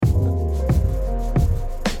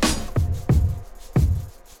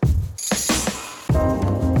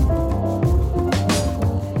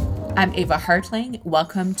I'm Ava Hartling.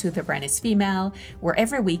 Welcome to The Brand is Female, where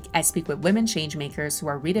every week I speak with women changemakers who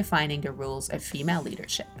are redefining the rules of female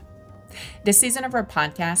leadership. This season of our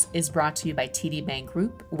podcast is brought to you by TD Bank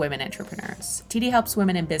Group Women Entrepreneurs. TD helps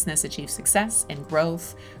women in business achieve success and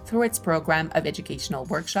growth through its program of educational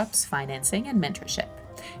workshops, financing, and mentorship.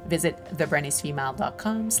 Visit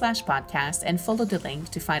thebrandisfemale.com/podcast and follow the link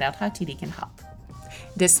to find out how TD can help.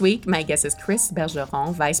 This week, my guest is Chris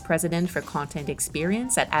Bergeron, Vice President for Content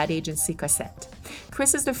Experience at ad agency Cossette.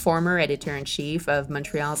 Chris is the former editor-in-chief of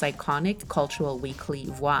Montreal's iconic cultural weekly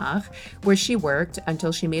Voir, where she worked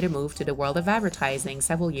until she made a move to the world of advertising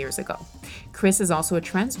several years ago. Chris is also a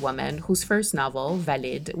trans woman whose first novel,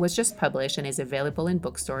 Valide, was just published and is available in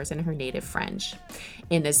bookstores in her native French.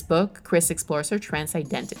 In this book, Chris explores her trans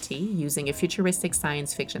identity using a futuristic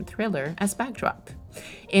science fiction thriller as backdrop.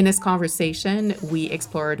 In this conversation, we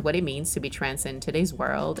explored what it means to be trans in today's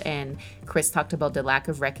world, and Chris talked about the lack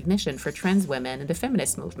of recognition for trans women in the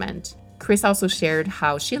feminist movement. Chris also shared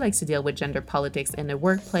how she likes to deal with gender politics in the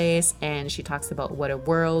workplace, and she talks about what a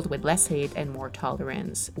world with less hate and more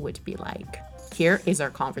tolerance would be like. Here is our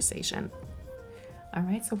conversation. All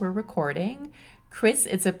right, so we're recording. Chris,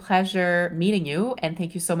 it's a pleasure meeting you, and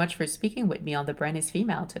thank you so much for speaking with me on The Brand is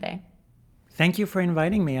Female today. Thank you for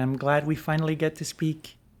inviting me. I'm glad we finally get to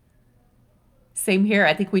speak. Same here.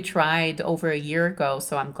 I think we tried over a year ago,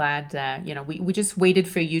 so I'm glad, we just waited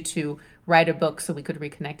for you to write a book so we could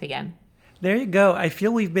reconnect again. There you go. I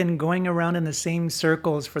feel we've been going around in the same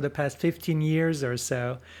circles for the past 15 years or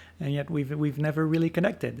so, and yet we've never really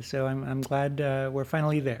connected. So I'm glad we're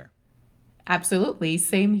finally there. Absolutely.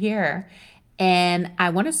 Same here. And I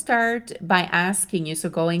want to start by asking you, so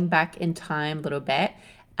going back in time a little bit,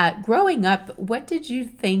 growing up, what did you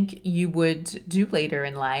think you would do later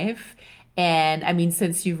in life? And I mean,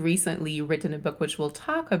 since you've recently written a book, which we'll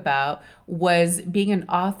talk about, was being an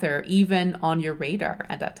author even on your radar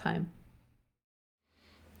at that time?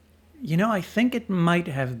 I think it might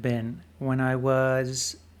have been when I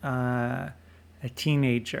was a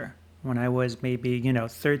teenager, when I was maybe,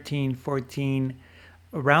 13, 14.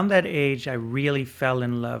 Around that age, I really fell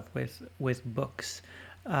in love with books.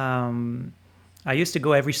 Um, I used to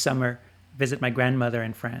go every summer visit my grandmother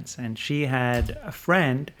in France, and she had a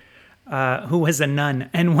friend who was a nun.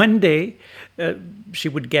 And one day, she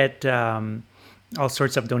would get all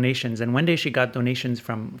sorts of donations. And one day, she got donations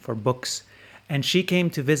for books, and she came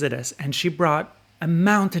to visit us, and she brought a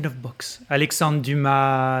mountain of books,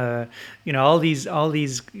 Alexandre Dumas, all these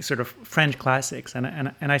sort of French classics,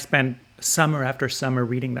 and I spent summer after summer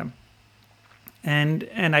reading them.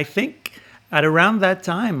 And I think at around that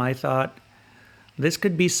time, I thought this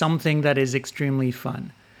could be something that is extremely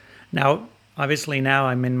fun. Now, obviously, now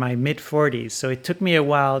I'm in my mid 40s, so it took me a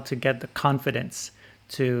while to get the confidence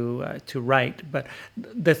to write. But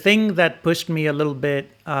the thing that pushed me a little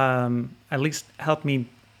bit, at least helped me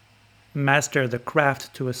master the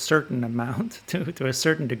craft to a certain amount, to a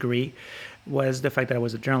certain degree, was the fact that I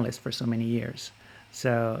was a journalist for so many years.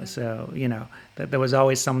 So that there was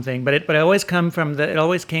always something, but it always came from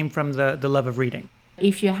the love of reading.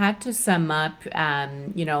 If you had to sum up,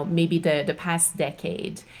 maybe the past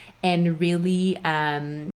decade and really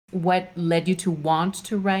what led you to want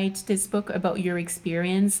to write this book about your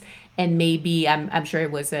experience, and maybe I'm sure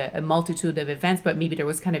it was a multitude of events, but maybe there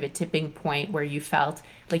was kind of a tipping point where you felt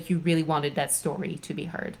like you really wanted that story to be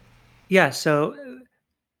heard. Yeah, so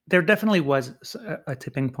there definitely was a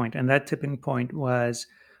tipping point, and that tipping point was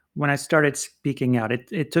when I started speaking out.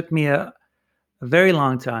 It took me a very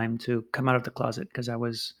long time to come out of the closet because I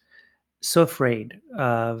was so afraid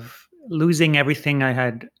of losing everything I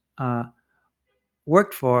had uh,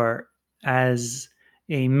 worked for as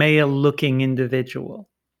a male looking individual,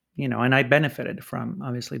 and I benefited from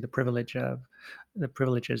obviously the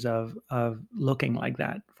privileges of looking like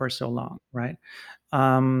that for so long, right?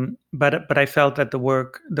 But I felt that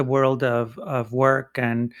the world of work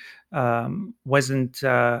and wasn't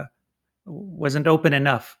open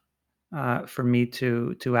enough for me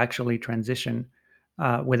to actually transition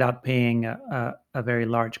without paying a very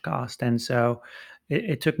large cost. And so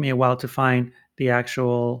it took me a while to find the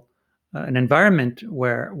actual an environment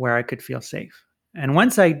where I could feel safe. And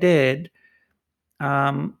once I did,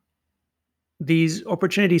 um, these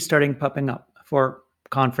opportunities starting popping up for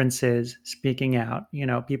conferences, speaking out.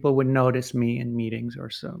 People would notice me in meetings or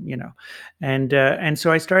so. And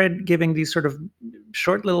so I started giving these sort of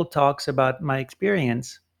short little talks about my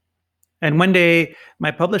experience. And one day,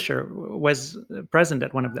 my publisher was present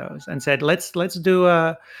at one of those and said, let's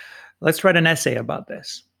write an essay about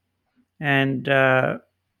this." And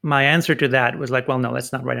my answer to that was like, "Well, no,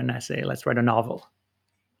 let's not write an essay. Let's write a novel."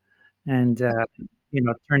 And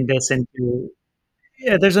turn this into,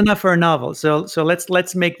 yeah, there's enough for a novel. So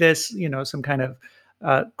let's make this, some kind of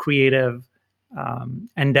creative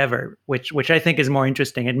endeavor, which I think is more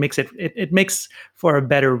interesting. It makes for a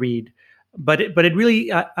better read. But it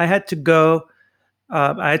really, I had to go.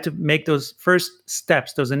 I had to make those first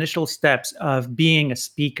steps, those initial steps of being a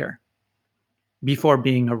speaker before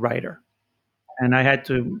being a writer, and I had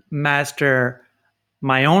to master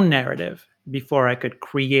my own narrative before I could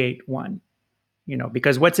create one.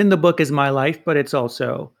 Because what's in the book is my life, but it's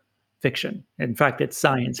also fiction. In fact, it's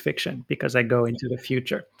science fiction because I go into the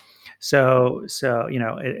future. So it's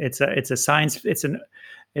a science,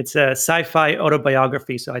 it's a sci-fi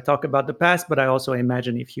autobiography. So I talk about the past, but I also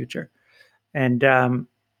imagine the future. And so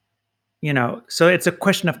it's a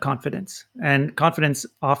question of confidence, and confidence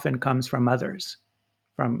often comes from others.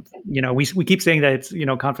 From we keep saying that it's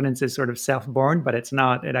confidence is sort of self-born, but it's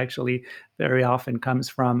not. It actually very often comes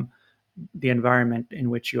from the environment in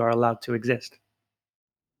which you are allowed to exist.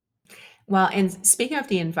 Well, and speaking of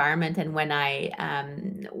the environment, and when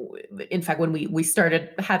in fact, when we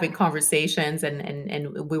started having conversations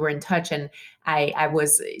and we were in touch, and I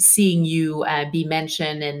was seeing you be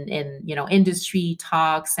mentioned in industry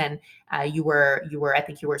talks, and I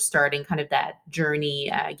think you were starting kind of that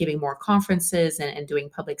journey, giving more conferences and doing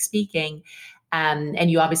public speaking. And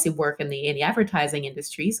you obviously work in the advertising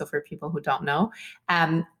industry. So for people who don't know,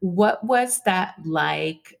 what was that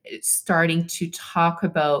like starting to talk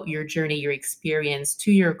about your journey, your experience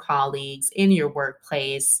to your colleagues in your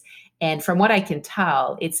workplace? And from what I can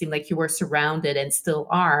tell, it seemed like you were surrounded and still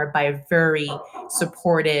are by a very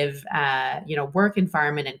supportive, work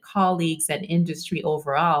environment and colleagues and industry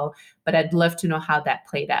overall. But I'd love to know how that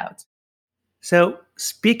played out. So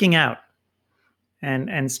speaking out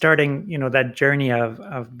and starting, that journey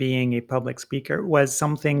of being a public speaker was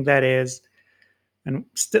something that is, and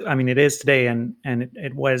still, I mean, it is today, and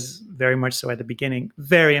it was very much so at the beginning,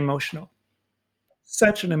 very emotional,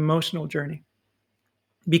 such an emotional journey,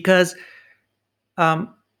 because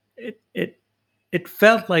um, it it it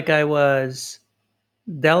felt like I was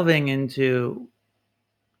delving into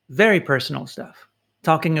very personal stuff,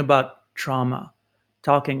 talking about trauma,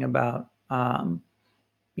 talking about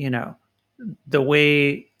you know the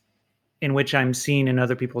way in which I'm seen in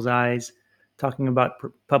other people's eyes, talking about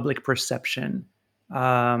public perception,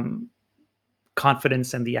 um,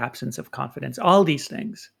 confidence and the absence of confidence, all these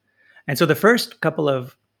things. And so the first couple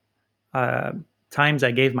of uh, times I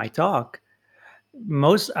gave my talk,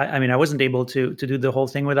 I mean, I wasn't able to do the whole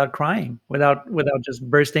thing without crying, without just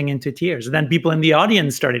bursting into tears. And then people in the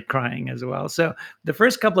audience started crying as well. So the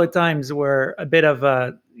first couple of times were a bit of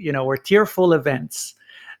were tearful events.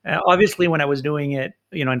 Obviously, when I was doing it,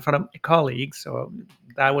 in front of my colleagues, so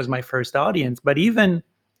that was my first audience. But even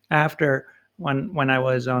after, when I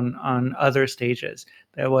was on other stages,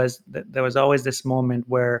 there was always this moment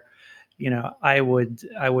where I would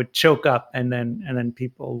choke up, and then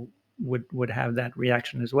people would have that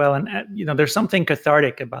reaction as well. And there's something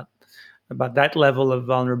cathartic about that level of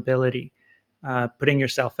vulnerability, putting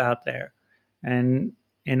yourself out there. And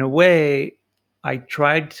in a way, I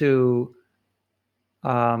tried to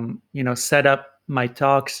set up my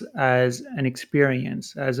talks as an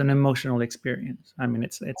experience, as an emotional experience. I mean,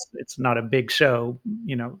 it's not a big show,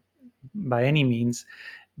 by any means,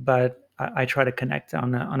 but I try to connect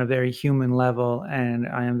on a very human level, and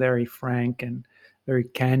I am very frank and very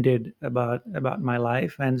candid about my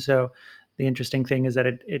life. And so, the interesting thing is that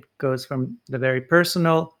it goes from the very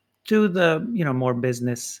personal to the more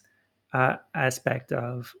business aspect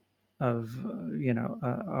of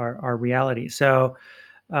our reality. So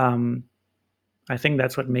um, I think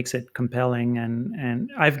that's what makes it compelling,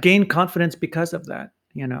 and I've gained confidence because of that.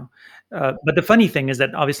 But the funny thing is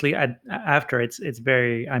that obviously after it's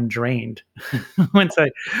very I'm drained once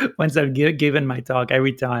I've given my talk.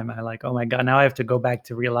 Every time I like, oh my god, now I have to go back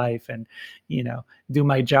to real life and you know do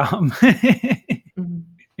my job. Mhm.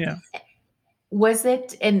 Yeah. Was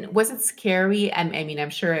it scary? I mean, I'm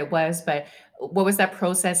sure it was, but what was that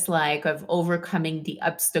process like of overcoming the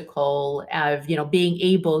obstacle of, being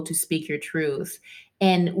able to speak your truth?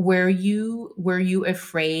 And were you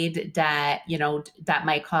afraid that, that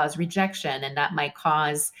might cause rejection and that might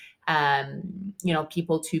cause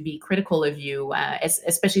people to be critical of you,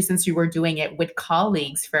 especially since you were doing it with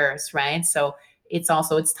colleagues first, right? So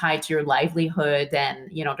it's tied to your livelihood, and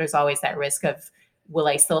there's always that risk of, will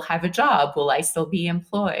I still have a job? Will I still be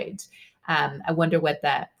employed? I wonder what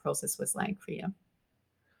that process was like for you.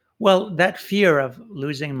 Well, that fear of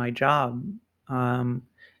losing my job um,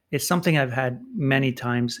 is something I've had many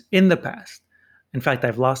times in the past. In fact,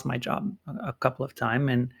 I've lost my job a couple of times,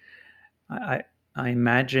 and I, I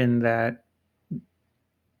imagine that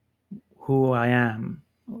who I am,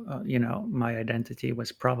 my identity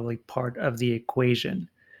was probably part of the equation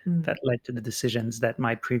Mm. that led to the decisions that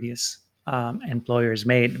my previous employers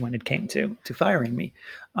made when it came to firing me.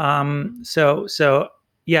 So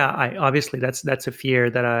yeah, I obviously that's a fear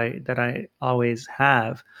that I always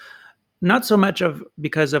have. Not so much of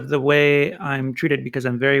because of the way I'm treated, because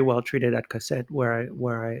I'm very well treated at Cossette where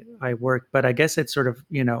I work, but I guess it's sort of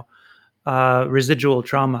residual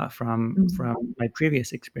trauma Mm. from my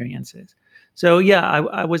previous experiences. So yeah,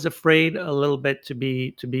 I was afraid a little bit, to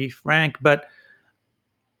be frank, but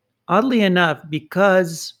oddly enough,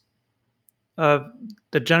 because of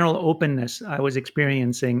the general openness I was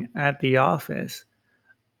experiencing at the office,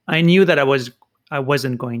 I knew that I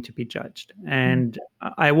wasn't going to be judged, Mm. and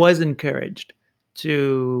I was encouraged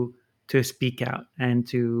to to speak out and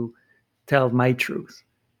to tell my truth.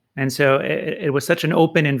 And so it was such an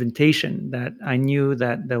open invitation that I knew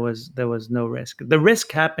that there was no risk. The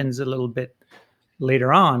risk happens a little bit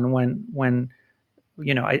later on when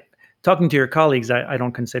I talking to your colleagues. I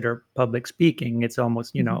don't consider public speaking. It's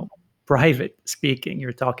almost Mhm. private speaking.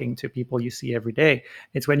 You're talking to people you see every day.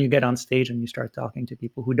 It's when you get on stage and you start talking to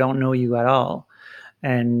people who don't know you at all.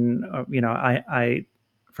 And I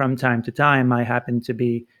from time to time I happen to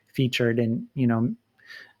be featured in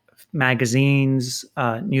magazines,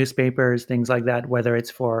 newspapers, things like that, whether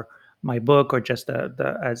it's for my book or just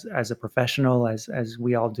as a professional, as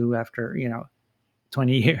we all do after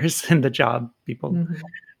 20 years in the job. People Mhm.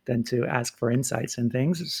 tend to ask for insights and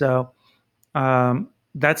things. So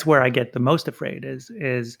that's where I get the most afraid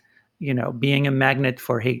is being a magnet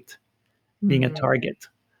for hate, being a Mhm. target,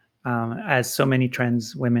 as so many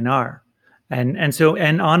trans women are. And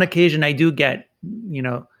on occasion I do get you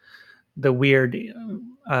know the weird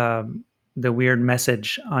um, the weird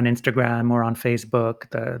message on Instagram or on Facebook,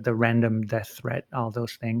 the random death threat, all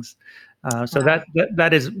those things. So Wow.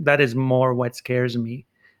 that is more what scares me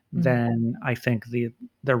Mhm. than I think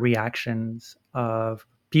the reactions of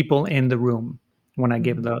people in the room when I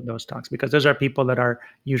give Mhm. those talks, because those are people that are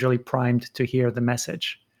usually primed to hear the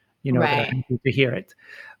message, that are Right. happy to hear it,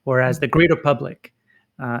 whereas Mhm. the greater public,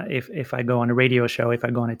 if I go on a radio show, if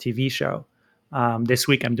I go on a TV show, this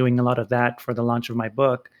week I'm doing a lot of that for the launch of my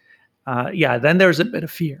book. Yeah, then there's a bit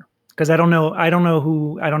of fear because I don't know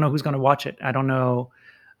who's going to watch it. I don't know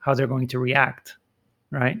how they're going to react,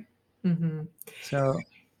 right? Mhm. So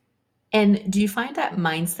And do you find that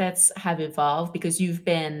mindsets have evolved because you've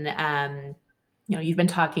been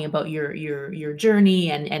talking about your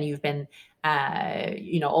journey and you've been,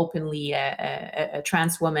 openly a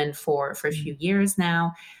trans woman for a few years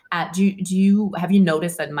now. Have you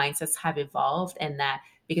noticed that mindsets have evolved and that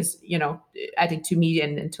because I think to me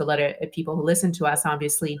and to a lot of people who listen to us,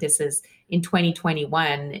 obviously this is in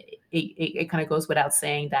 2021. It kind of goes without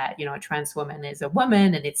saying that a trans woman is a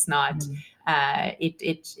woman and it's not mm,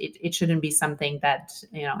 it shouldn't be something that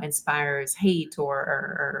inspires hate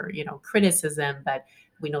or criticism, but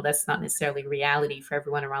we know that's not necessarily reality for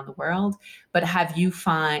everyone around the world. But have you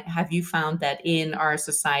found that in our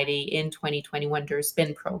society in 2021 there's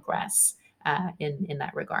been progress in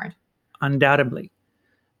that regard? undoubtedly,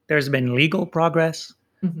 there's been legal progress.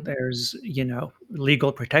 Hmm. There's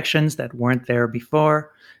legal protections that weren't there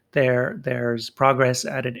before. There's progress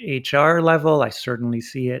at an HR level. I certainly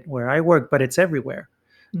see it where I work, but it's everywhere.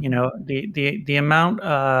 Hmm. The amount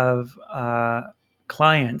of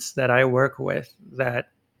clients that I work with that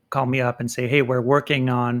call me up and say, "Hey, we're working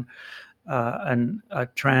on a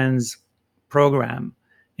trans program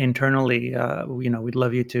internally. We'd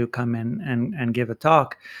love you to come in and give a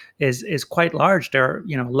talk," is quite large. There are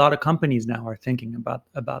a lot of companies now are thinking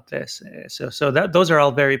about this. So that those are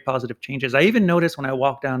all very positive changes. I even notice when I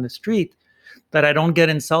walk down the street that I don't get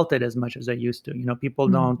insulted as much as I used to. People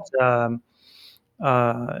Hmm. don't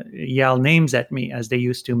yell names at me as they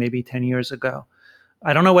used to maybe 10 years ago.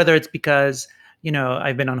 I don't know whether it's because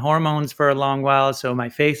I've been on hormones for a long while, so my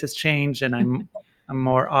face has changed, and I'm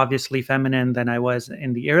more obviously feminine than I was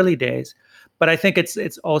in the early days. But I think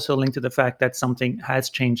it's also linked to the fact that something has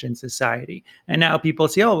changed in society, and now people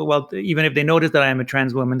say, "Oh, well," even if they notice that I am a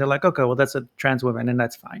trans woman, they're like, "Okay, well, that's a trans woman, and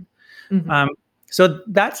that's fine." Hmm. Um, so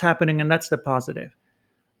that's happening, and that's the positive.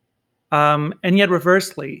 And yet,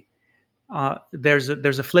 reversely, there's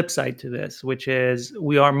a flip side to this, which is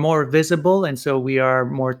we are more visible, and so we are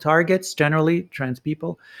more targets. Generally, trans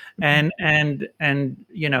people, Hmm. and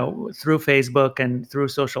through Facebook and through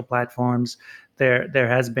social platforms, there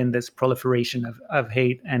has been this proliferation of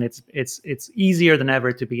hate, and it's easier than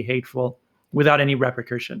ever to be hateful without any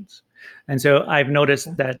repercussions. And so I've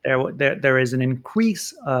noticed that there is an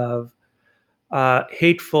increase of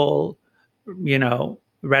hateful, you know,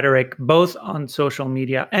 rhetoric, both on social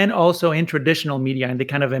media and also in traditional media, and they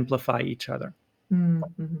kind of amplify each other,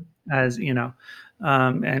 Mm-hmm. as you know.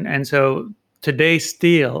 And so today,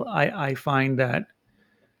 still, I find that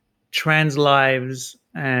trans lives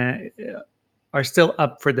are still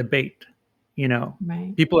up for debate. You know,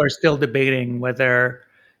 Right. people are still debating whether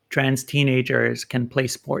trans teenagers can play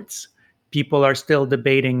sports. People are still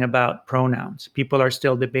debating about pronouns. People are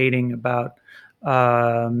still debating about,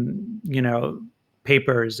 you know,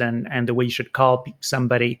 papers and the way you should call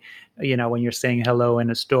somebody, you know, when you're saying hello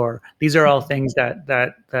in a store. These are all things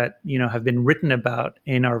that you know have been written about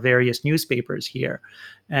in our various newspapers here,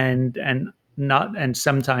 and not and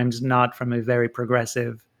sometimes not from a very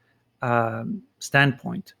progressive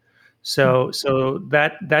standpoint. So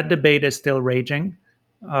that debate is still raging.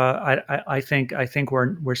 I think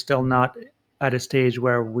we're still not at a stage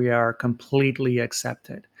where we are completely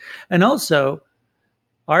accepted, and also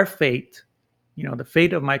our fate, you know, the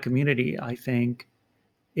fate of my community, I think,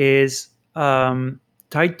 is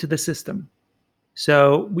tied to the system.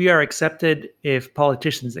 So we are accepted if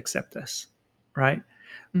politicians accept us, right?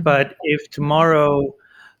 Mm-hmm. But if tomorrow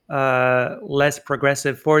less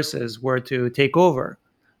progressive forces were to take over,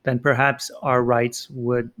 then perhaps our rights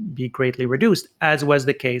would be greatly reduced, as was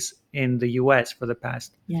the case in the U.S. for the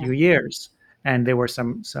past Yeah. few years. And there were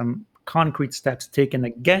some concrete steps taken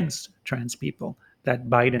against trans people that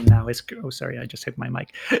Biden now is. Oh, sorry, I just hit my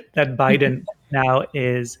mic. That Biden now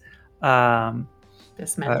is um,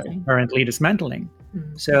 Dismantling. currently dismantling.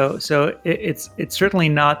 Mm. So it's certainly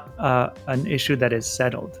not an issue that is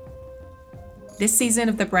settled. This season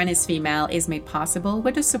of The Brand is Female is made possible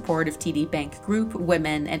with the support of TD Bank Group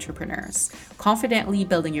Women Entrepreneurs. Confidently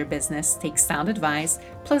building your business takes sound advice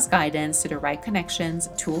plus guidance to the right connections,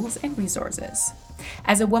 tools, and resources.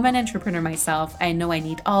 As a woman entrepreneur myself, I know I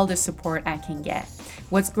need all the support I can get.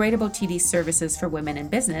 What's great about TD's services for women in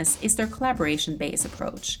business is their collaboration based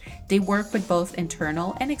approach. They work with both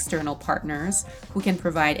internal and external partners who can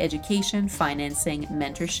provide education, financing,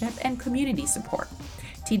 mentorship, and community support.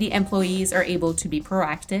 TD employees are able to be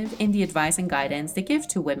proactive in the advice and guidance they give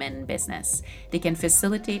to women in business. They can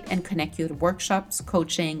facilitate and connect you to workshops,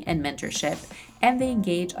 coaching, and mentorship, and they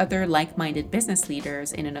engage other like minded business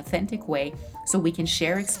leaders in an authentic way so we can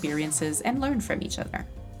share experiences and learn from each other.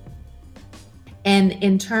 And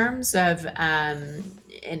in terms of,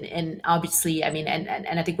 and obviously, I mean,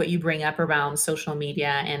 and I think what you bring up around social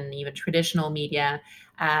media and even traditional media,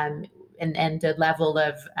 and the level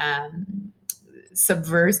of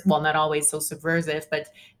subversive, well, not always so subversive, but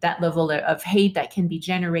that level of hate that can be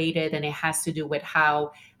generated, and it has to do with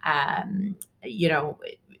how, you know,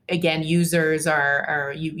 again, users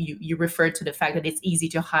are you referred to the fact that it's easy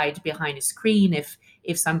to hide behind a screen if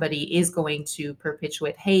somebody is going to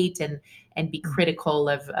perpetuate hate and be critical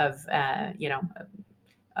of you know,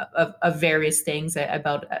 of various things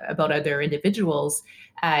about other individuals.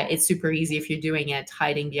 It's super easy if you're doing it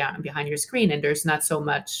hiding behind your screen, and there's not so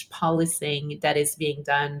much policing that is being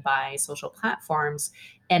done by social platforms.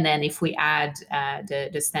 And then if we add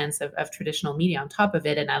the stance of traditional media on top of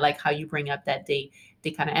it, and I like how you bring up that they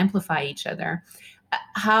kind of amplify each other.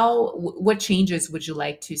 What changes would you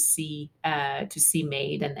like to see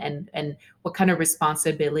made, and what kind of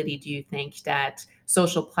responsibility do you think that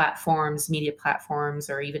social platforms, media platforms,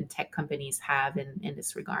 or even tech companies have in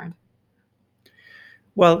this regard?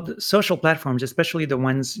 Well, the social platforms, especially the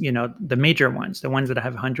ones, you know, the major ones, the ones that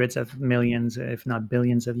have hundreds of millions, if not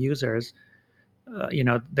billions of users, you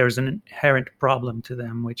know, there's an inherent problem to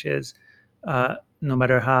them, which is no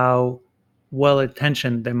matter how well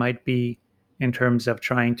intentioned they might be in terms of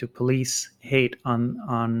trying to police hate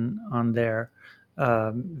on their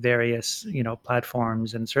various, you know,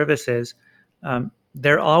 platforms and services,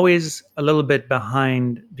 they're always a little bit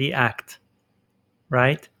behind the act,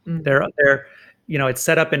 right? Mm, They're you know, it's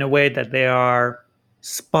set up in a way that they are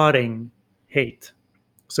spotting hate.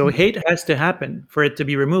 So mm, hate has to happen for it to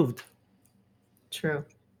be removed, true.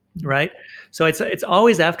 Mm, right? So it's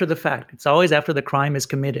always after the fact. It's always after the crime is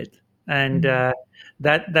committed, and mm,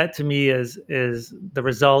 that to me is the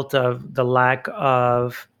result of the lack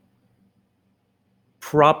of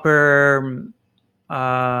proper,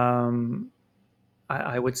 um,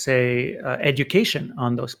 I would say, education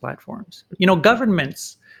on those platforms. You know,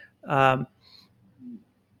 governments, um,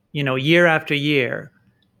 you know, year after year,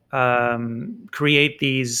 create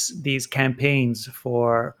these campaigns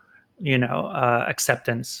for, you know,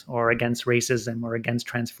 acceptance or against racism or against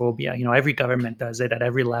transphobia. You know, every government does it at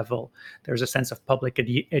every level. There's a sense of public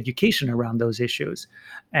education around those issues,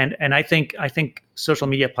 and I think social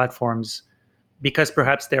media platforms, because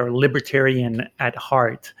perhaps they're libertarian at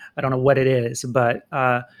heart. I don't know what it is, but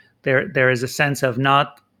there is a sense of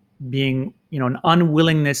not being, an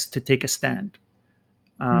unwillingness to take a stand.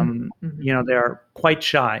 Mm-hmm. They're quite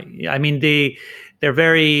shy. I mean, they're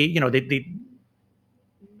very,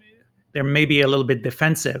 they're maybe a little bit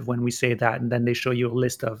defensive when we say that, and then they show you a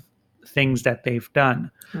list of things that they've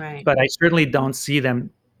done. Right. But I certainly don't see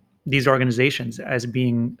these organizations, as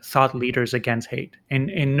being thought leaders against hate.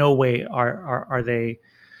 In no way are they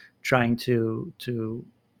trying to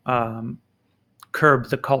um, curb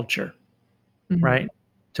the culture, Mm-hmm. right,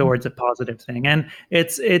 towards a positive thing. And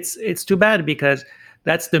it's too bad, because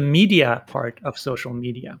that's the media part of social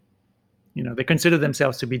media. They consider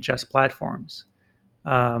themselves to be just platforms.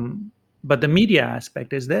 um, but the media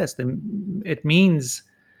aspect is this: it means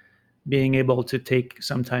being able to take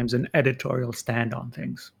sometimes an editorial stand on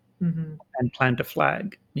things Mm-hmm. and plant a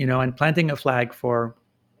flag, and planting a flag for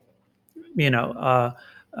you know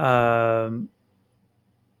um,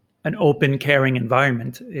 an open, caring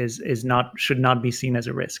environment is not should not be seen as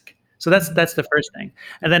a risk. So Mm-hmm. that's the first thing.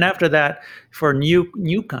 And then after that, for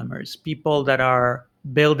newcomers, people that are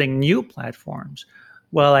building new platforms,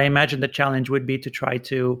 well, I imagine the challenge would be to try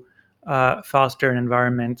to foster an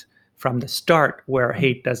environment from the start where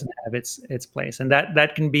hate doesn't have its place, and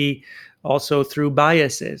that can be also through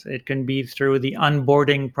biases. It can be through the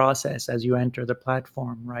onboarding process as you enter the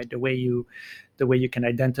platform, right? The way you can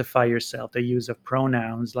identify yourself, the use of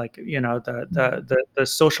pronouns, like the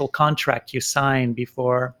social contract you sign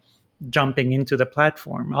before jumping into the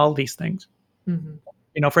platform, all these things.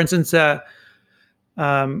 Mm-hmm. For instance,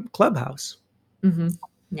 Clubhouse. Mm-hmm.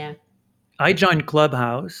 Yeah. I joined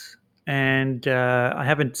Clubhouse, and I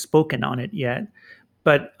haven't spoken on it yet.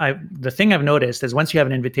 But the thing I've noticed is, once you have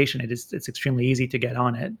an invitation, it's extremely easy to get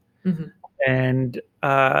on it, Mm-hmm. and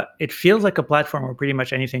it feels like a platform where pretty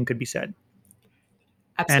much anything could be said.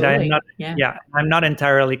 And I am Absolutely. not, Yeah. yeah, I'm not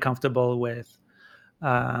entirely comfortable with.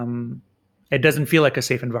 Um, it doesn't feel like a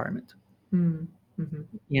safe environment, Mm-hmm.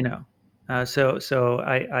 you know. So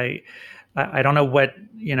I don't know what,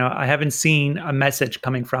 I haven't seen a message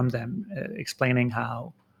coming from them explaining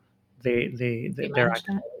how They they're manage that.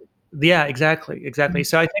 actually. Yeah, exactly. Mm-hmm.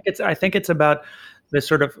 So I think it's about the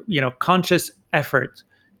sort of conscious effort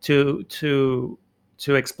to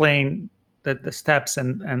explain the steps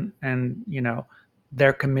and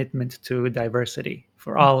their commitment to diversity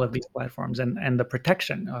for all of these platforms, and the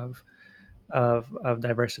protection of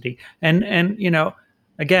diversity. And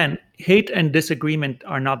again, hate and disagreement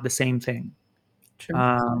are not the same thing. True.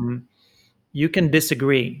 um, you can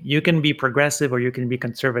disagree, you can be progressive or you can be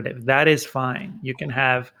conservative. That is fine. You can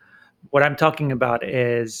have. What I'm talking about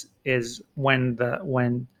is when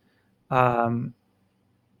um,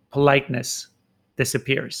 politeness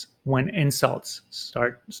disappears, when insults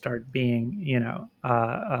start being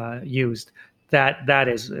used. That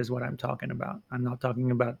is what I'm talking about. I'm not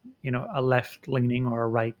talking about a left leaning or a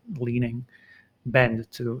right leaning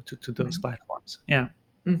bend to those Right. platforms. Yeah.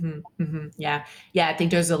 Yeah, yeah. I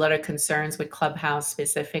think there's a lot of concerns with Clubhouse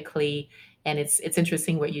specifically, and it's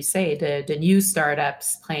interesting what you say. The new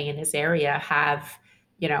startups playing in this area have,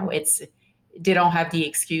 it's they don't have the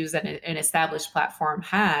excuse that an established platform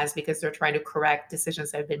has because they're trying to correct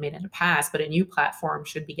decisions that have been made in the past. But a new platform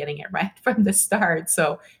should be getting it right from the start,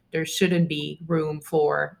 so there shouldn't be room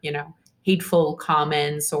for hateful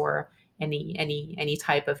comments or any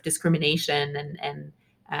type of discrimination and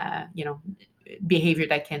behavior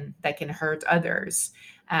that can hurt others.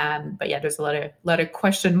 But yeah, there's a lot of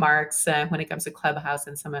question marks when it comes to Clubhouse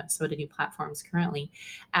and some of the new platforms currently.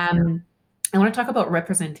 Yeah. I want to talk about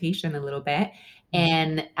representation a little bit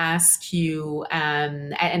and ask you.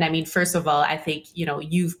 And I mean, first of all, I think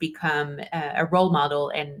you've become a role model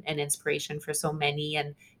and an inspiration for so many,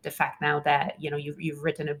 and the fact now that you've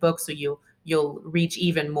written a book, so you'll reach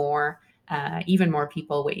even more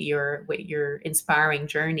people with your inspiring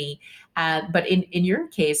journey. But in your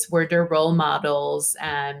case, were there role models,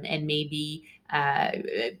 and maybe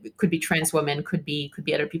it could be trans women, could be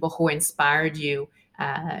other people who inspired you,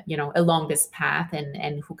 along this path,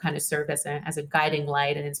 and who kind of served as a guiding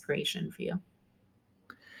light and inspiration for you?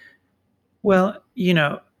 Well,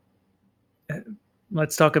 uh,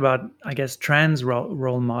 let's talk about, I guess, trans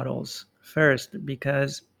role models first,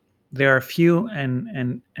 because there are few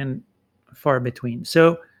and far between.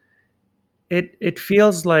 So it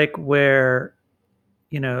feels like where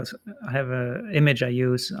I have a image I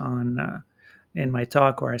use on in my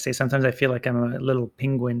talk, where I say sometimes I feel like I'm a little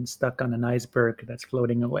penguin stuck on an iceberg that's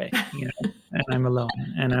floating away, and I'm alone,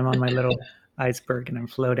 and I'm on my little iceberg, and I'm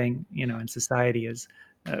floating, and society is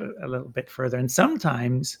a little bit further. And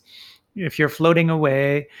sometimes if you're floating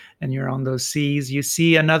away and you're on those seas, you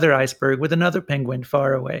see another iceberg with another penguin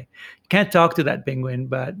far away. You can't talk to that penguin,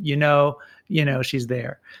 but she's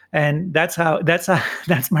there. And that's how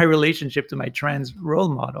that's my relationship to my trans role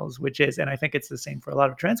models, which is, and I think it's the same for a lot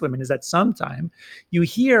of trans women, is that sometime you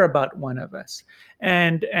hear about one of us,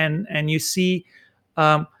 and you see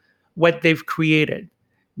um, what they've created,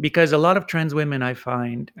 because a lot of trans women I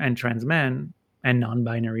find, and trans men and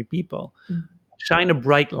non-binary people, Mm. shine a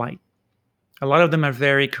bright light. A lot of them are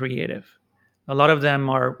very creative. A lot of them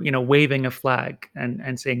are, waving a flag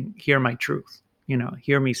and saying, "Hear my truth,"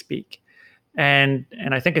 "Hear me speak." And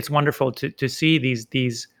I think it's wonderful to see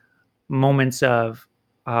these moments of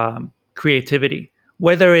creativity,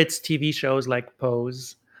 whether it's TV shows like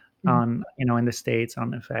Pose Mhm. in the States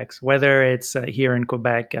on FX, whether it's here in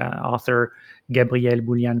Quebec, author Gabrielle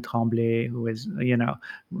Bouliane Tremblay,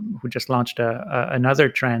 who just launched another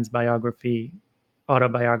trans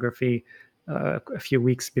autobiography a few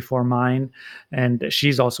weeks before mine, and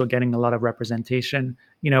she's also getting a lot of representation.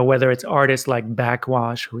 Whether it's artists like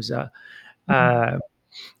Backwash, who's a Mhm.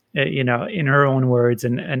 uh, in her own words,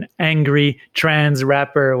 an angry trans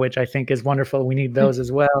rapper, which I think is wonderful. We need those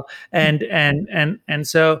as well. And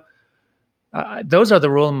so those are the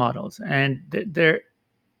role models, and they're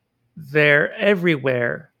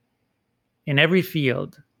everywhere in every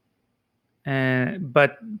field.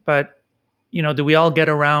 But do we all get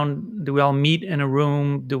around? Do we all meet in a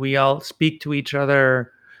room? Do we all speak to each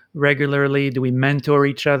other regularly? Do we mentor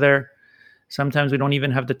each other? Sometimes we don't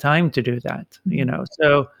even have the time to do that. Mhm.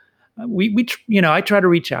 So I try to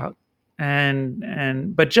reach out,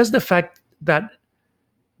 but just the fact that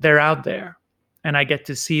they're out there and I get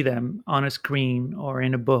to see them on a screen or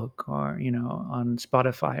in a book or on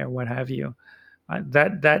Spotify or what have you,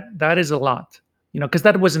 that is a lot, because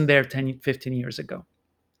that wasn't there 10, 15 years ago.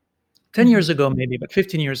 10 years Mhm. ago maybe, but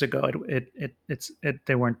 15 years ago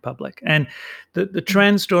they weren't public. And the Mhm.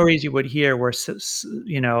 trend stories you would hear were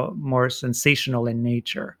more sensational in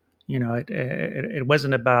nature. It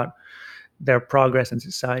wasn't about their progress in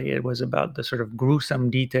society. It was about the sort of gruesome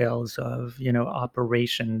details of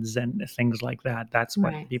operations and things like that. That's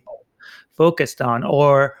what Right. people focused on.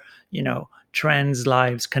 Or trans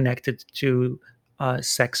lives connected to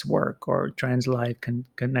sex work, or trans life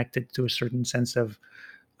connected to a certain sense of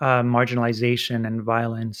marginalization and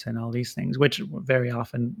violence and all these things, which very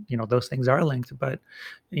often, those things are linked, but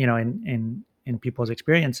in people's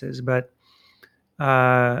experiences. But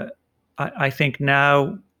I think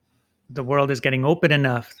now the world is getting open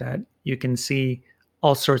enough that you can see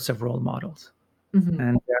all sorts of role models, Mhm.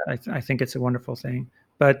 and I think it's a wonderful thing.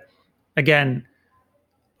 But again,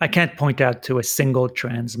 I can't point out to a single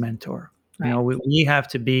trans mentor. Right. We have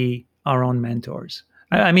to be our own mentors.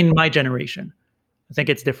 I mean, my generation. I think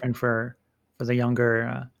it's different for the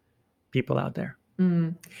younger people out there.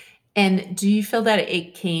 Mm. And do you feel that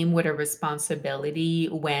it came with a responsibility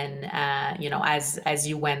when, as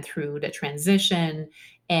you went through the transition,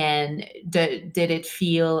 and did it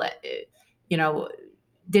feel, you know,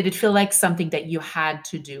 did it feel like something that you had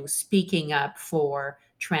to do, speaking up for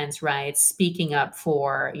trans rights, speaking up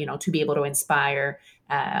for, to be able to inspire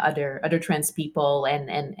other trans people,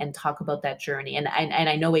 and talk about that journey? And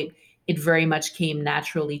I know it very much came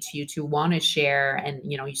naturally to you to want to share, and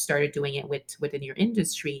you started doing it within your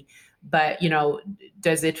industry. But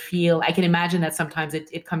does it feel, I can imagine that sometimes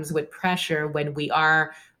it comes with pressure when we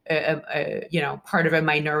are part of a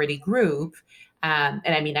minority group. And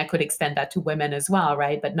I mean, I could extend that to women as well,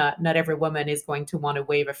 right? But not every woman is going to want to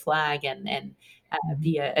wave a flag and Mhm.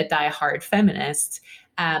 be a diehard feminist.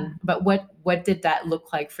 But what did that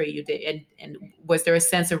look like for you? And was there a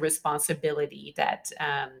sense of responsibility that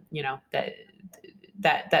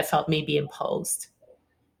that felt maybe imposed?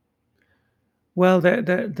 Well,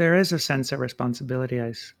 there is a sense of responsibility,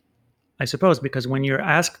 I suppose, because when you're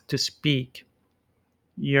asked to speak,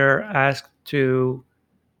 you're asked to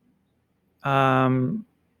um,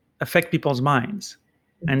 affect people's minds.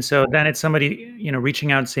 And so then it's somebody,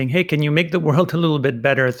 reaching out and saying, "Hey, can you make the world a little bit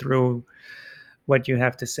better through what you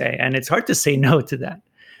have to say?" And it's hard to say no to that.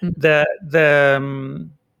 Mhm. The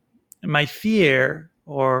My fear,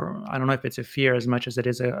 or I don't know if it's a fear as much as it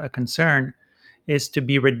is a concern, is to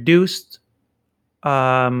be reduced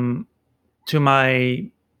um, to my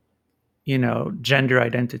gender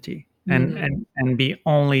identity, and Mhm. and be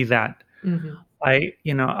only that. Mhm.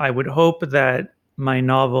 I would hope that my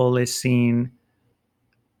novel is seen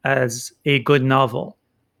as a good novel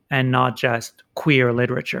and not just queer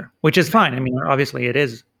literature, which is Right. fine. I mean, obviously it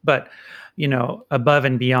is, but above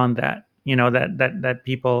and beyond that, that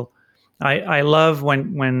people. I love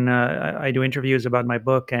when I do interviews about my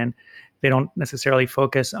book, and they don't necessarily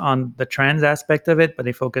focus on the trans aspect of it, but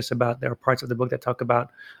they focus about, there are parts of the book that talk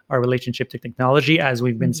about our relationship to technology, as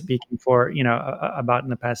we've been Mhm. speaking for, about in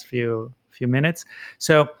the past few minutes.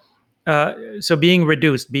 So so being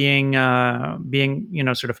reduced, being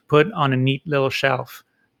sort of put on a neat little shelf.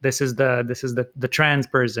 This is the trans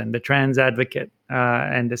person, the trans advocate,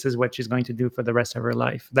 and this is what she's going to do for the rest of her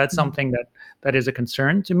life. That's Mhm. something that is a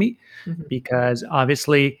concern to me, Mhm. because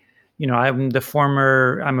obviously, I'm a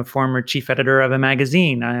former chief editor of a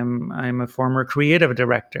magazine. I'm a former creative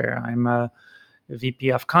director. I'm a VP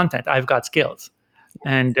of content. I've got skills,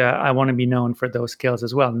 and I want to be known for those skills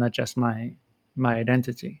as well, not just my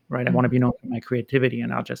identity, right? I want to Mhm. be known for my creativity and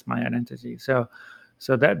not just my identity. So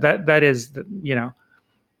that is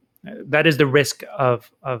that is the risk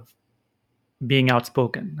of being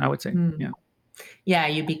outspoken, I would say. Mm. Yeah. Yeah,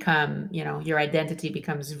 you become, your identity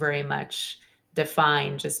becomes very much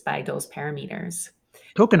defined just by those parameters.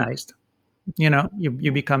 Tokenized. You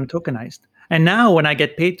Yeah. become tokenized. And now when I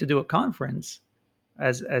get paid to do a conference,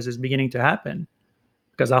 as is beginning to happen,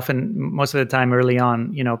 because often, most of the time early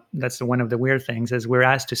on, that's one of the weird things, is we're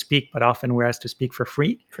asked to speak, but often we're asked to speak for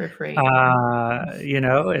free. For free.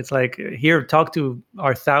 It's like, here, talk to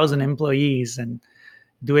our 1,000 employees and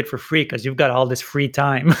do it for free because you've got all this free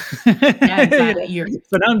time. Yeah, exactly. You're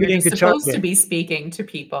So now I'm you're beginning just to charge supposed to it. be speaking to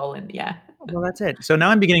people, and yeah. Well, that's it. So now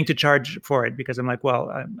I'm beginning to charge for it because I'm like,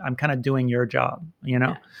 well, I'm kind of doing your job,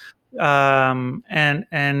 Yeah.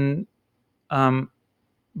 and um,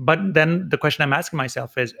 but then the question I'm asking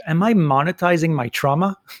myself is, am I monetizing my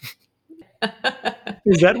trauma?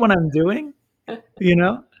 Is that what I'm doing? You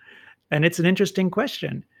know, and it's an interesting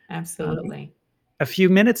question. Absolutely. A few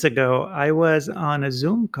minutes ago, I was on a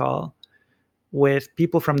Zoom call with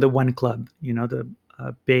people from the One Club, the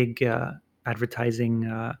big advertising,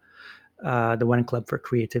 the One Club for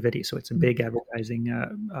Creativity. So it's a big Mhm. advertising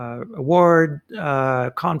award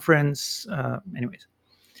conference. Anyways,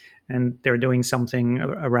 and they're doing something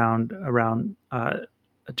around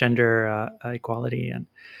gender equality,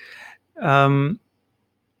 um,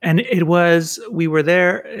 and we were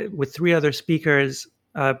there with three other speakers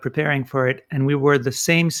preparing for it, and we were the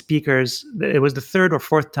same speakers. It was the third or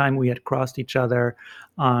fourth time we had crossed each other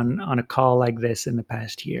on a call like this in the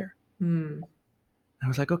past year. Mm. I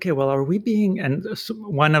was like, okay, well, are we being? And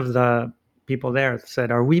one of the people there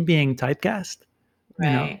said, "Are we being typecast? You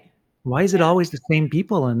know, Right. why is it Yeah. always the same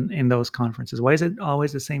people in those conferences? Why is it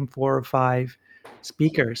always the same four or five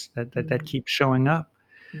speakers that Mhm. keep showing up?"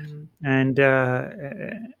 Mhm.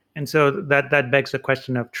 And so that begs the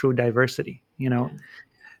question of true diversity. Yeah.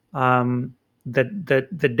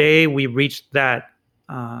 The day we reach that,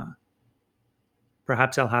 uh,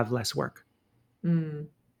 perhaps I'll have less work. Mm.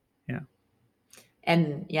 Yeah,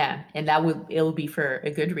 And yeah, and it'll be for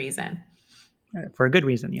a good reason. for a good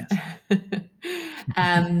reason. Yes.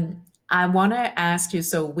 I want to ask you,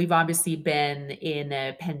 so we've obviously been in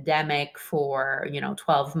a pandemic for,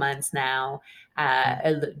 12 months now.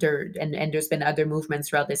 And there's been other movements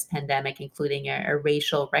throughout this pandemic, including a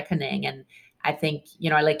racial reckoning. And I think,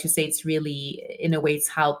 I like to say it's really, in a way, it's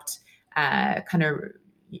helped kind of,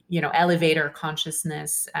 elevate our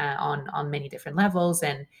consciousness on many different levels.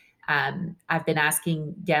 And I've been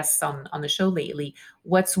asking guests on the show lately,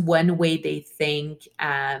 what's one way they think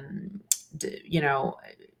you know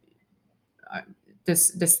the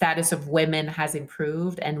status of women has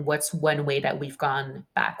improved, and what's one way that we've gone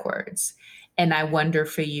backwards. And I wonder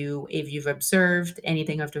for you, if you've observed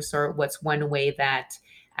anything of the sort, what's one way that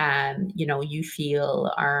you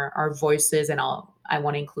feel our voices, and I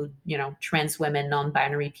want to include trans women,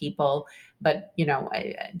 non-binary people, but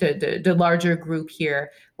the larger group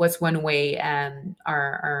here, what's one way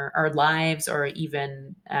our lives, or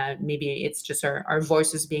even maybe it's just our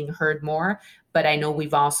voices being heard more. But I know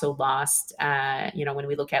we've also lost, when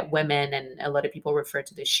we look at women, and a lot of people refer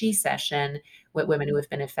to the she session, with women who have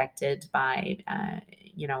been affected by,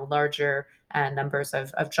 larger numbers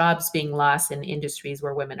of jobs being lost in industries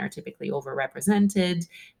where women are typically overrepresented.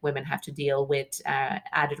 Women have to deal with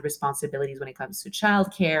added responsibilities when it comes to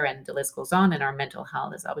childcare, and the list goes on. And our mental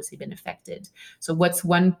health has obviously been affected. So, what's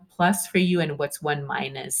one plus for you, and what's one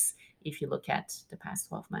minus if you look at the past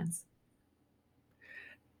 12 months?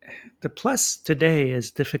 The plus today is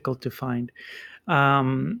difficult to find.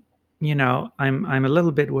 Um, I'm a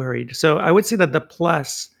little bit worried. So I would say that the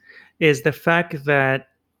plus is the fact that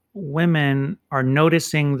women are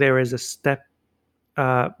noticing there is a step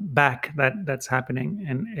back that's happening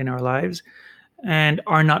in our lives, and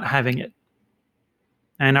are not having it,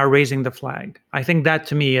 and are raising the flag. I think that,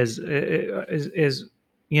 to me, is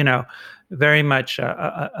you know very much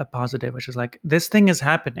a positive, which is like, this thing is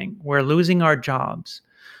happening. We're losing our jobs.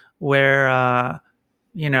 were,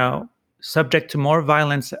 you know, subject to more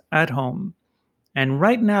violence at home. And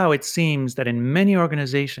right now, it seems that in many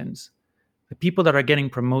organizations, the people that are getting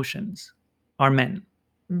promotions are men.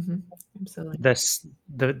 Mm-hmm. Absolutely.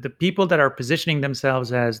 The people that are positioning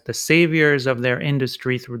themselves as the saviors of their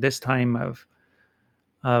industry through this time of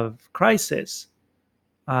crisis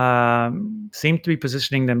seem to be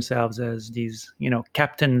positioning themselves as these,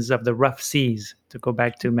 captains of the rough seas, to go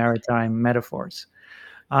back to maritime metaphors.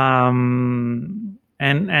 And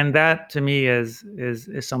that to me is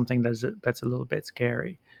something that's a little bit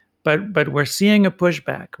scary. But we're seeing a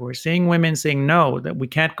pushback. We're seeing women saying no, that we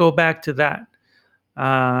can't go back to that.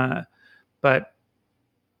 Uh, but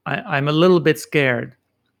I'm a little bit scared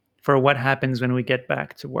for what happens when we get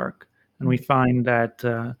back to work and we find that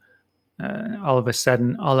all of a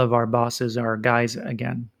sudden all of our bosses are guys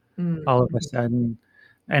again. All of a Mm-hmm. sudden,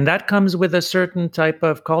 and that comes with a certain type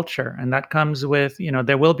of culture, and that comes with,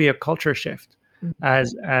 there will be a culture shift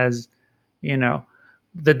as you know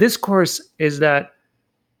the discourse is that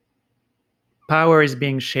power is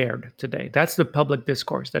being shared today. That's the public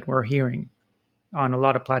discourse that we're hearing on a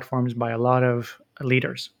lot of platforms by a lot of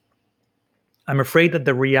leaders. I'm afraid that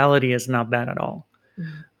the reality is not that at all.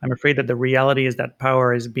 Mm-hmm. I'm afraid that the reality is that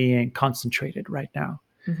power is being concentrated right now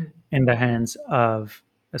Mm-hmm. in the hands of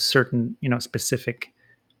a certain, specific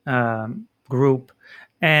group,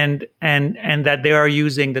 and that they are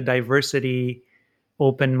using the diversity,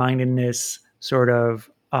 open-mindedness sort of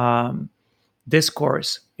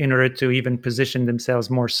discourse in order to even position themselves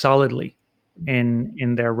more solidly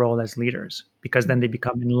in their role as leaders, because then they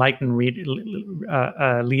become enlightened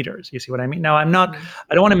leaders. You see what I mean? Now, Mm-hmm.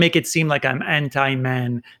 I don't want to make it seem like I'm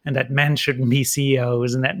anti-men and that men shouldn't be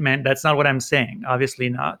CEOs, and that men, that's not what I'm saying, obviously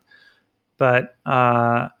not. But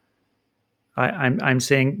I'm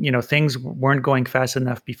saying, things weren't going fast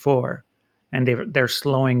enough before, and they're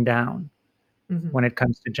slowing down Mm-hmm. when it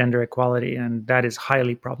comes to gender equality, and that is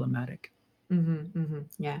highly problematic. Mm-hmm, mm-hmm.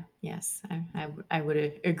 Yeah, yes, I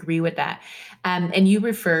would agree with that. And you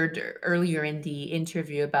referred earlier in the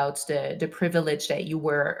interview about the privilege that you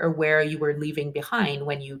were, or where you were leaving behind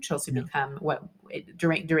when you chose to Yeah. become what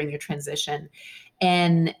during your transition.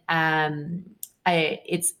 And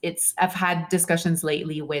it's I've had discussions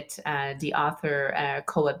lately with the author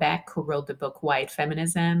Koa Beck, who wrote the book White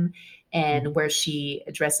Feminism, and Mhm. where she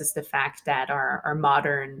addresses the fact that our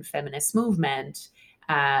modern feminist movement,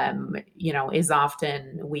 is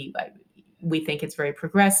often, we think it's very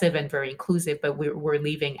progressive and very inclusive, but we're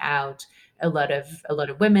leaving out a lot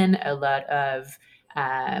of women, a lot of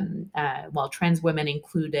well, trans women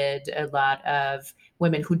included, a lot of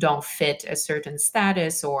women who don't fit a certain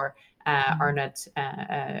status, or are not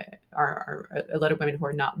are a lot of women who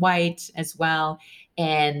are not white as well.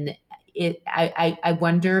 And I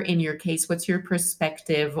wonder, in your case, what's your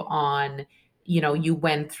perspective on, you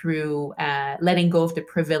went through letting go of the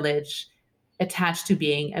privilege attached to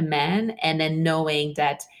being a man, and then knowing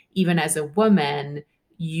that even as a woman,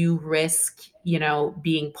 you risk,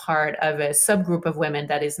 being part of a subgroup of women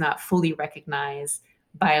that is not fully recognized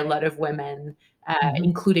by a lot of women, Mhm.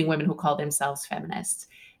 including women who call themselves feminists.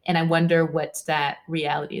 And I wonder what that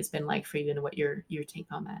reality has been like for you, and what your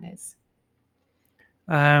take on that is.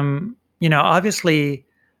 Obviously,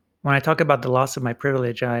 when I talk about the loss of my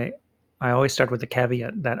privilege, I always start with the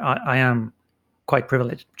caveat that I am quite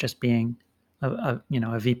privileged, just being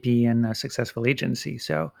a VP in a successful agency.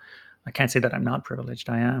 So I can't say that I'm not privileged.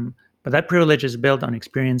 I am, but that privilege is built on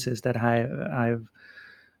experiences that I've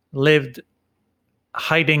lived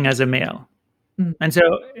hiding as a male, Mm, and so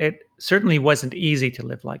it certainly wasn't easy to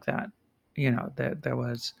live like that. There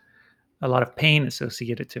was a lot of pain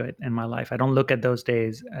associated to it in my life. I don't look at those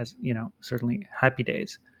days as, certainly happy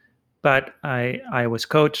days, but I was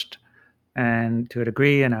coached, and to a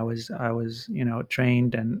degree, and I was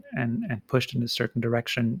trained and pushed in a certain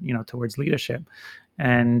direction, towards leadership.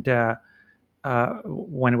 And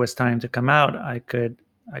when it was time to come out, I could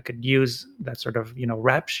use that sort of,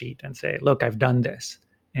 rap sheet and say, look, I've done this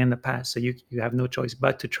in the past, so you have no choice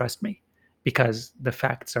but to trust me, because the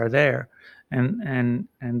facts are there. And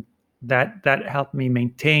that helped me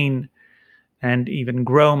maintain and even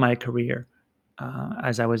grow my career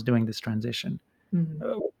as I was doing this transition. mhm.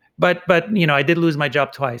 Uh, but I did lose my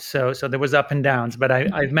job twice, so there was up and downs. But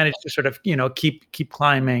I've managed to sort of, keep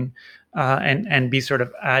climbing, and be sort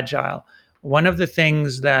of agile. One of the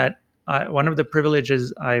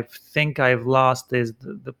privileges I think I've lost is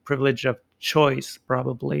the privilege of choice,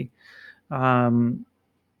 probably. Um,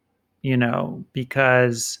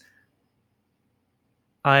 because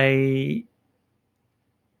I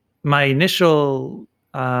my initial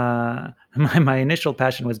my initial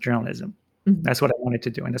passion was journalism. Mhm. That's what I wanted to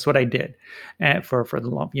do, and that's what I did. And for the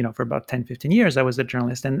long, for about 10, 15 years, I was a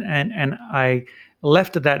journalist, and I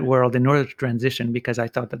left that world in order to transition because I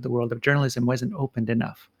thought that the world of journalism wasn't opened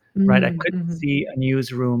enough, right? I Mm, couldn't mhm. see a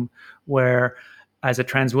newsroom where, as a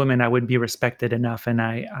trans woman, I would be respected enough, and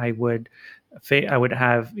I would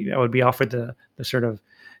be offered the sort of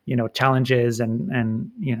challenges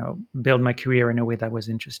and build my career in a way that was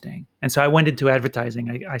interesting. And so I went into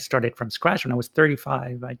advertising. I started from scratch when I was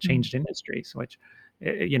 35. I Mhm. changed industries, which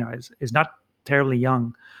is not terribly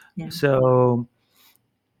young. Yeah. So,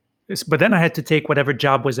 but then I had to take whatever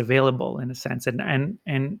job was available in a sense, and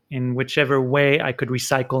in whichever way I could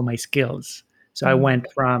recycle my skills. So Mhm.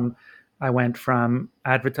 I went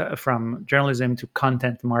from journalism to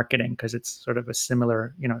content marketing because it's sort of a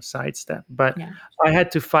similar sidestep. But Yeah. I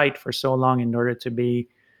had to fight for so long in order to be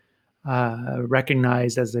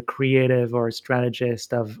recognized as a creative or a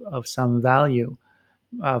strategist of some value.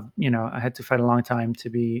 I had to fight a long time to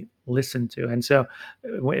be listened to. And so,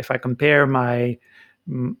 if I compare my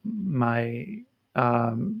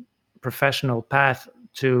um, professional path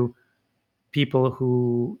to people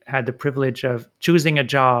who had the privilege of choosing a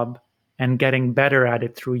job and getting better at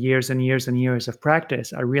it through years and years and years of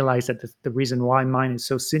practice, I realized that the reason why mine is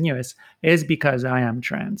so sinuous is because I am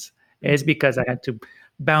trans, is Mhm. because I had to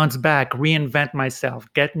bounce back, reinvent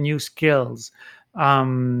myself, get new skills,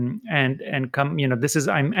 and come. This is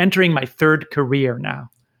I'm entering my third career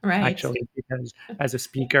now, Right. actually, because as a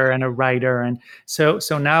speaker and a writer, and so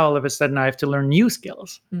now all of a sudden I have to learn new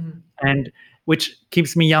skills, Mhm. and which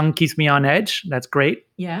keeps me young, keeps me on edge. That's great,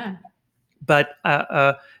 Yeah. but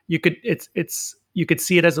you could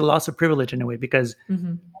see it as a loss of privilege in a way because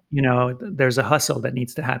Mhm. there's a hustle that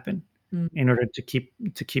needs to happen Mm. in order to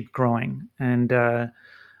keep growing. And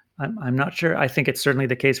I'm not sure. I think it's certainly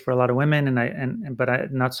the case for a lot of women,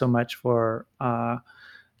 but not so much for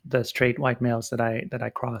the straight white males that I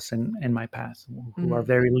cross in my path, who are Mm.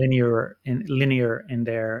 very linear in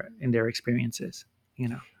their experiences. You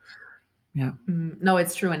know, yeah, No,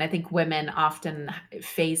 it's true, and I think women often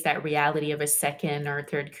face that reality of a second or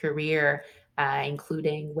third career,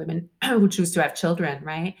 including women who choose to have children,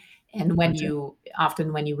 right? And that's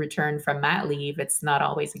it. when you return from mat leave, it's not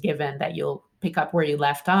always a given that you'll pick up where you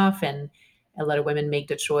left off, and a lot of women make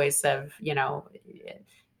the choice of,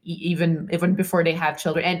 even before they have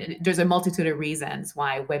children. And there's a multitude of reasons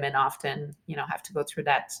why women often, have to go through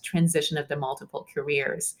that transition of the multiple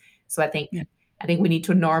careers. So Yeah. I think we need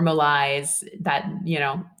to normalize that,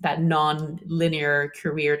 that non-linear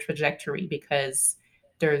career trajectory because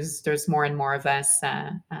there's more and more of us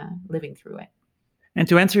living through it. And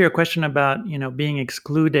to answer your question about being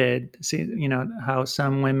excluded, see how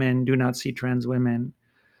some women do not see trans women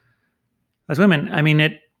as women. I mean,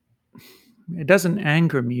 it doesn't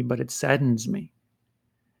anger me, but it saddens me.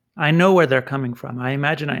 I know where they're coming from. I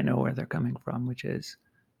imagine I know where they're coming from, which is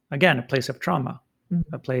again a place of trauma, a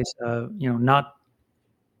Mhm. place of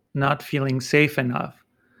not feeling safe enough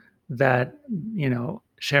that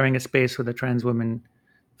sharing a space with a trans woman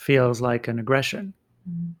feels like an aggression.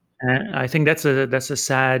 Mhm. And I think that's a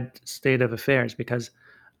sad state of affairs because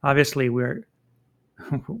obviously we're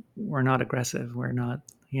not aggressive. We're not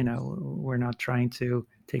trying to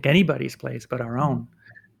take anybody's place but our Mhm. own.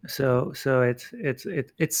 So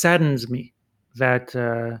it saddens me that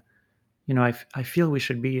I feel we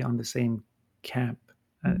should be on the same camp.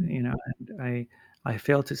 Mhm. And I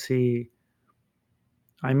fail to see.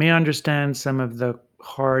 I may understand some of the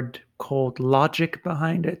hard, cold logic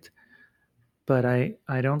behind it, but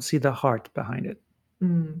I don't see the heart behind it.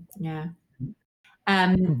 Yeah. Mhm.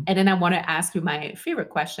 And then I want to ask you my favorite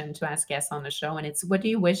question to ask guests on the show, and it's what do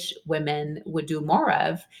you wish women would do more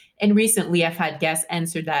of? And recently, I've had guests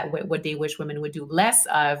answer that what they wish women would do less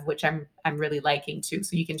of, which I'm really liking too.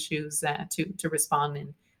 So you can choose to respond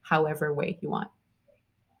in however way you want.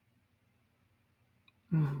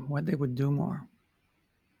 What they would do more.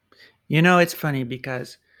 It's funny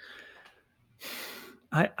because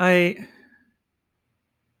I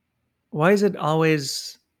why is it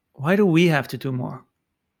always why do we have to do more?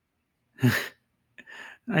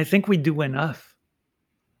 I think we do enough.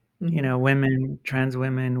 Mhm. Women, trans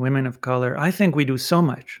women, women of color. I think we do so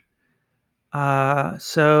much.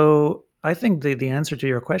 So I think the answer to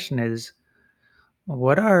your question is,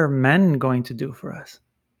 what are men going to do for us?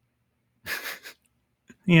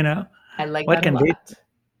 You know, I like what that a can they lot.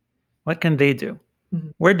 what can they do?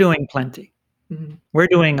 Mhm. We're doing plenty. Mhm.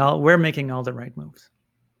 We're making all the right moves.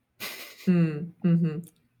 Mhm.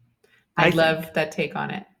 I I think. love that take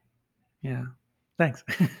on it. Yeah. Thanks.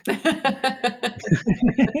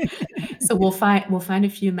 So we'll find a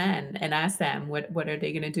few men and ask them what are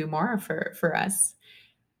they going to do more for us.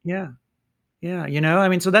 Yeah. Yeah, I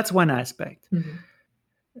mean, so that's one aspect. Mhm.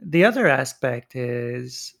 The other aspect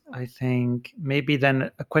is, I think, maybe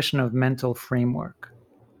then a question of mental framework.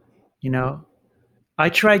 You know, I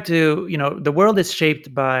try to, the world is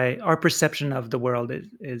shaped by our perception of the world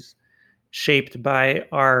is shaped by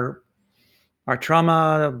our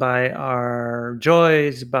trauma, by our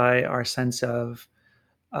joys, by our sense of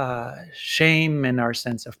shame and our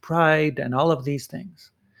sense of pride, and all of these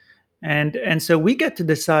things. And so we get to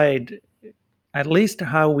decide at least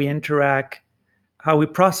how we interact, how we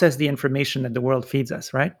process the information that the world feeds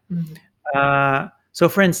us, right? Mhm. So,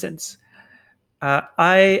 for instance,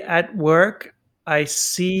 I at work I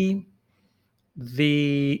see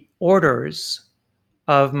the orders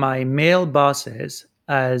of my male bosses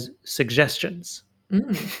as suggestions,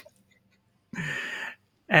 Mm.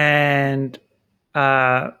 and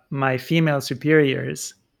my female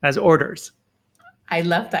superiors as orders. I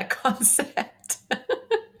love that concept.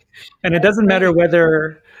 And it doesn't matter Great.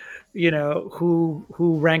 whether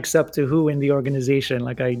who ranks up to who in the organization.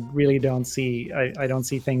 Like, I really don't see, I don't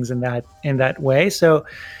see things in that way. So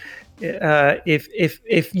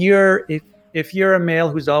if you're a male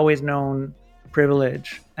who's always known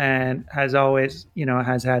privilege and has always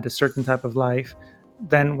has had a certain type of life,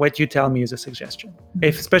 then what you tell me is a suggestion.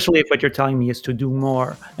 If Mhm. especially if what you're telling me is to do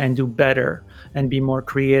more and do better and be more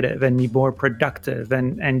creative and be more productive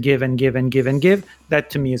and give and give and give and give, that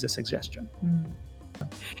to me is a suggestion. Mm.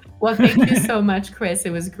 Well, thank you so much, Chris.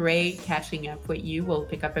 It was great catching up with you. We'll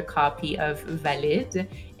pick up a copy of Valide,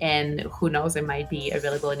 and who knows, it might be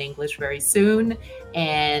available in English very soon.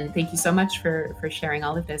 And thank you so much for sharing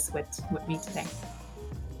all of this with me today.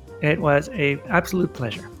 It was a absolute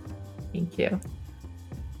pleasure. Thank you.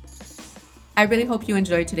 I really hope you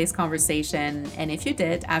enjoyed today's conversation. And if you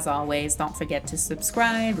did, as always, don't forget to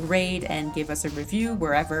subscribe, rate, and give us a review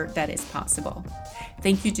wherever that is possible.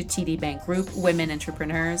 Thank you to TD Bank Group Women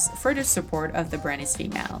Entrepreneurs for their support of The Brand is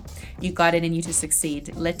Female. You got it in you to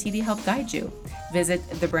succeed. Let TD help guide you. Visit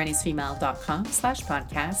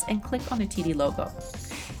thebrandisfemale.com/podcast and click on the TD logo.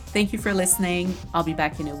 Thank you for listening. I'll be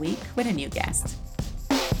back in a week with a new guest.